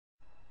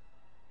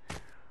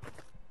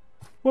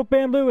Well,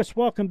 Ben Lewis,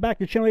 welcome back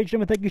to the channel, ladies and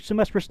gentlemen. Thank you so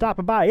much for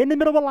stopping by. In the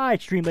middle of a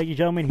live stream, ladies and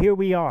gentlemen, here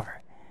we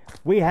are.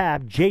 We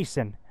have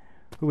Jason,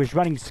 who is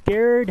running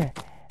scared.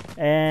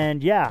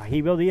 And yeah,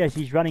 he really is.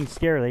 He's running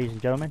scared, ladies and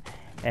gentlemen.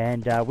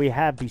 And we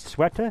have the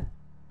Sweater,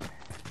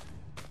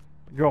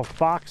 girl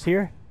Fox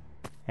here,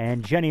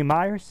 and Jenny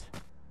Myers.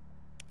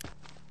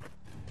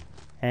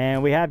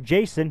 And we have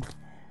Jason,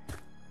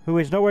 who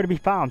is nowhere to be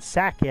found.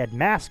 Sackhead,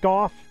 mask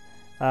off,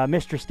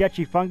 Mr.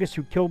 Sketchy Fungus,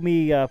 who killed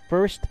me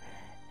first.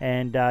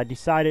 And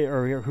decided,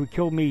 or who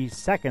killed me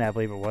second, I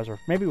believe it was, or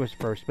maybe it was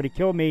first, but he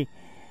killed me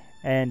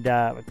and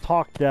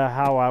talked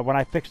how when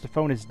I fixed the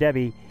phone as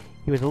Debbie,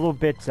 he was a little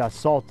bit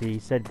salty. He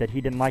said that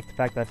he didn't like the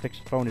fact that I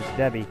fixed the phone as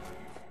Debbie,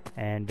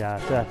 and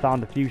said I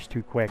found the fuse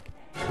too quick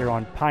here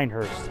on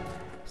Pinehurst.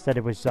 Said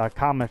it was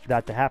common for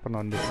that to happen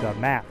on this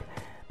map.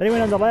 But anyway,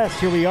 nonetheless,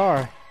 here we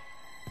are.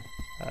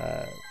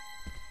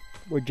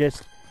 We're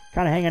just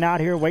kind of hanging out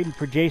here waiting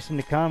for Jason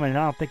to come, and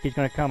I don't think he's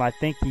going to come. I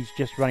think he's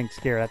just running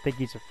scared. I think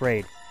he's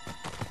afraid.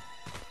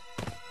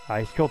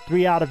 He's killed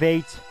 3 out of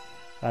 8.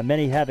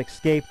 Many have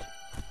escaped.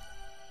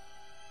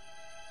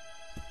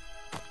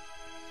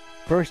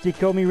 First he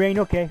killed me, Rain.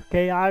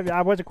 Okay.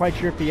 I wasn't quite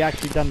sure if he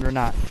actually done it or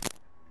not.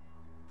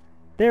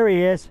 There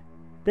he is.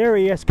 There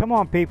he is. Come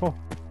on, people.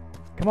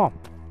 Come on.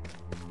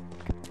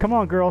 Come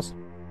on, girls.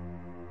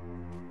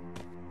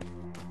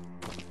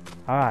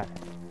 Alright.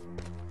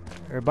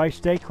 Everybody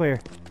stay clear.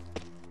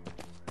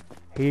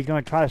 He's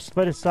going to try to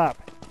split us up.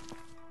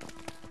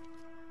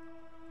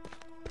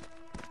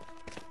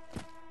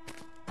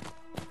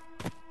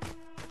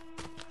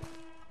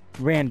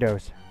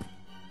 Randos.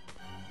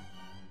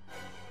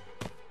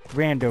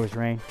 Randos,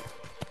 Rain.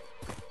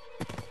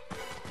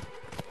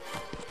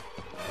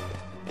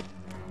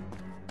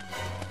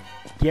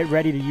 Get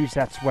ready to use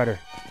that sweater.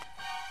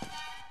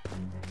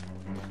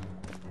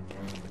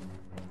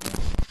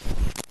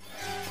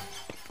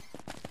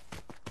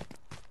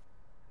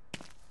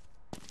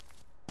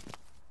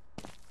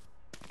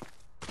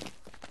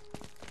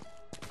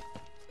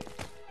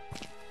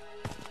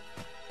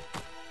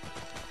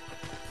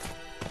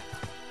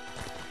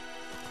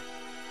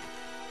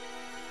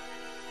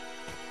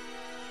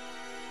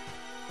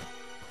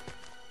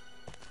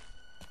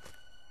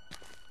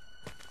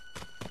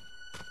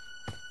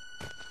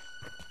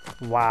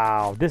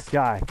 Wow, this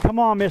guy. Come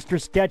on,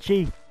 Mr.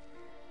 Sketchy.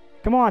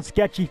 Come on,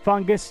 Sketchy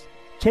Fungus.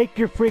 Take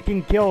your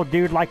freaking kill,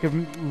 dude, like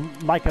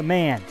a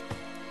man.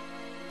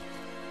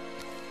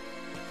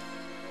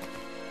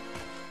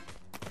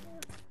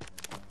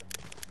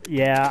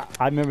 Yeah,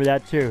 I remember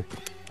that too.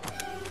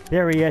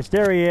 There he is,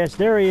 there he is,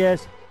 there he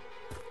is.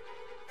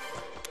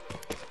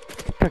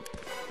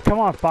 Come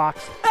on,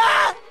 Fox.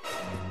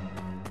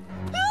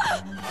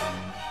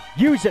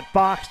 Use it,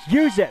 Fox,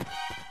 use it.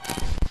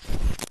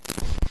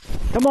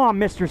 Come on,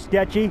 Mr.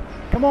 Sketchy.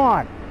 Come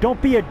on.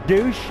 Don't be a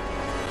douche.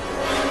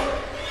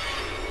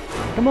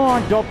 Come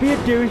on, don't be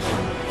a douche.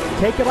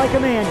 Take it like a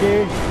man,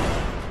 dude.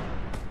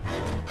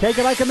 Take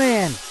it like a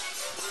man.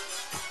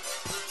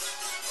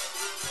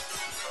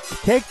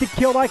 Take the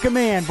kill like a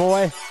man,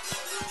 boy.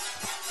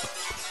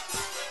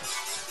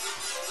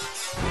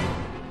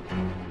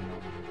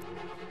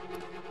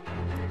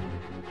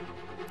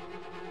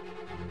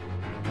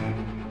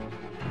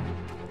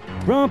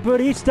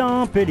 Rumpity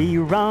stompity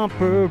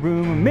romper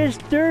room,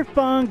 Mr.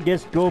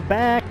 Fungus, go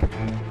back.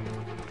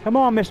 Come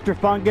on, Mr.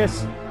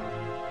 Fungus.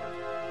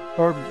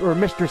 Or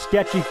Mr.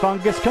 Sketchy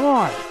Fungus, come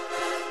on.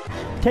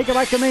 Take it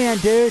like a man,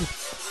 dude.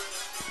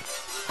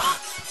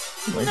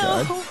 Oh my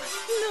God. No.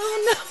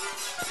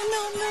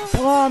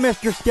 Come on,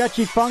 Mr.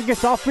 Sketchy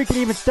Fungus. I'll freaking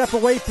even step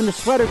away from the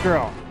Sweater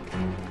Girl.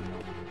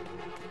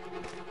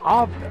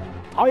 I'll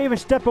even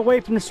step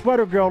away from the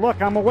Sweater Girl.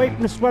 Look, I'm away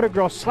from the Sweater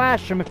Girl.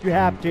 Slash him if you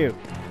have to.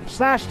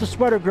 Slash the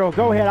Sweater Girl.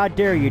 Go ahead, I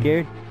dare you,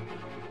 dude.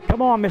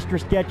 Come on, Mr.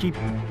 Sketchy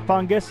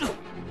Fungus. See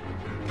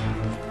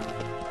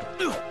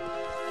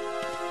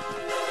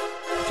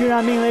what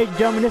I mean, ladies and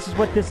gentlemen? This is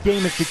what this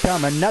game has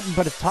become. Nothing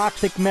but a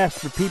toxic mess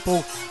for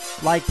people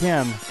like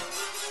him.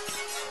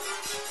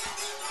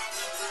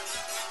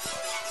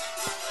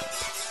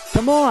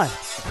 Come on.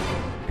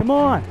 Come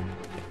on.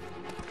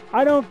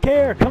 I don't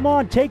care. Come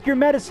on, take your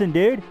medicine,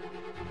 dude.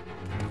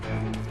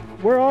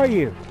 Where are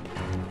you?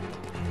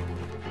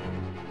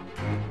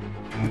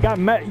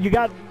 You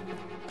got.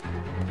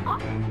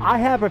 I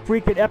have a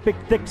freaking epic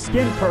thick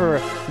skin per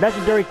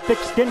legendary thick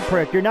skin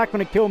prick. You're not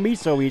going to kill me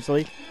so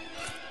easily.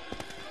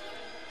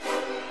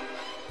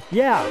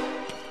 Yeah,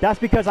 that's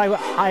because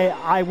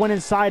I went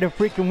inside a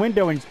freaking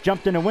window and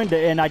jumped in a window,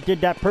 and I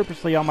did that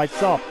purposely on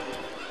myself.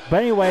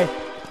 But anyway,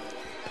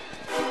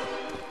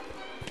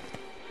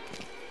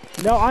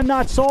 no, I'm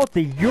not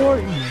salty.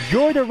 You're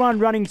the one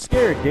running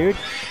scared, dude.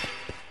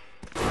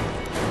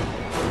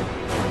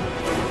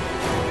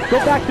 Go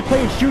back to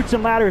playing Chutes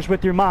and Ladders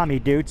with your mommy,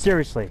 dude.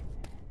 Seriously.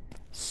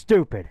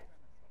 Stupid.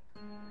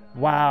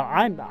 Wow,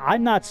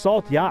 I'm not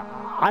salty.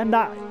 I'm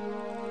not.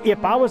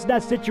 If I was in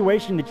that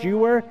situation that you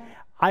were,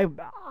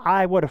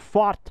 I would have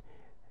fought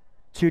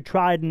to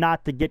try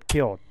not to get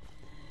killed.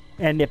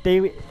 And if they...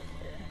 It's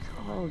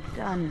all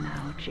done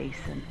now,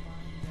 Jason.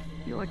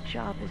 Your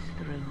job is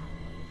through.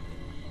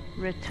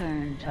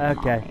 Return to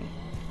Okay. mommy.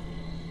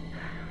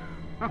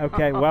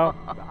 Okay, well,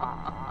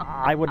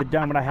 I would have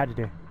done what I had to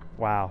do.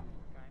 Wow.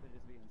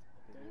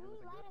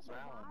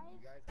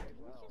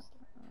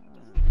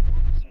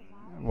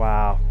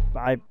 Wow.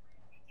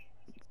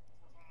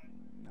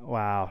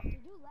 Wow.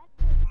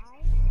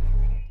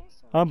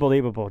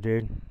 Unbelievable,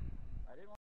 dude.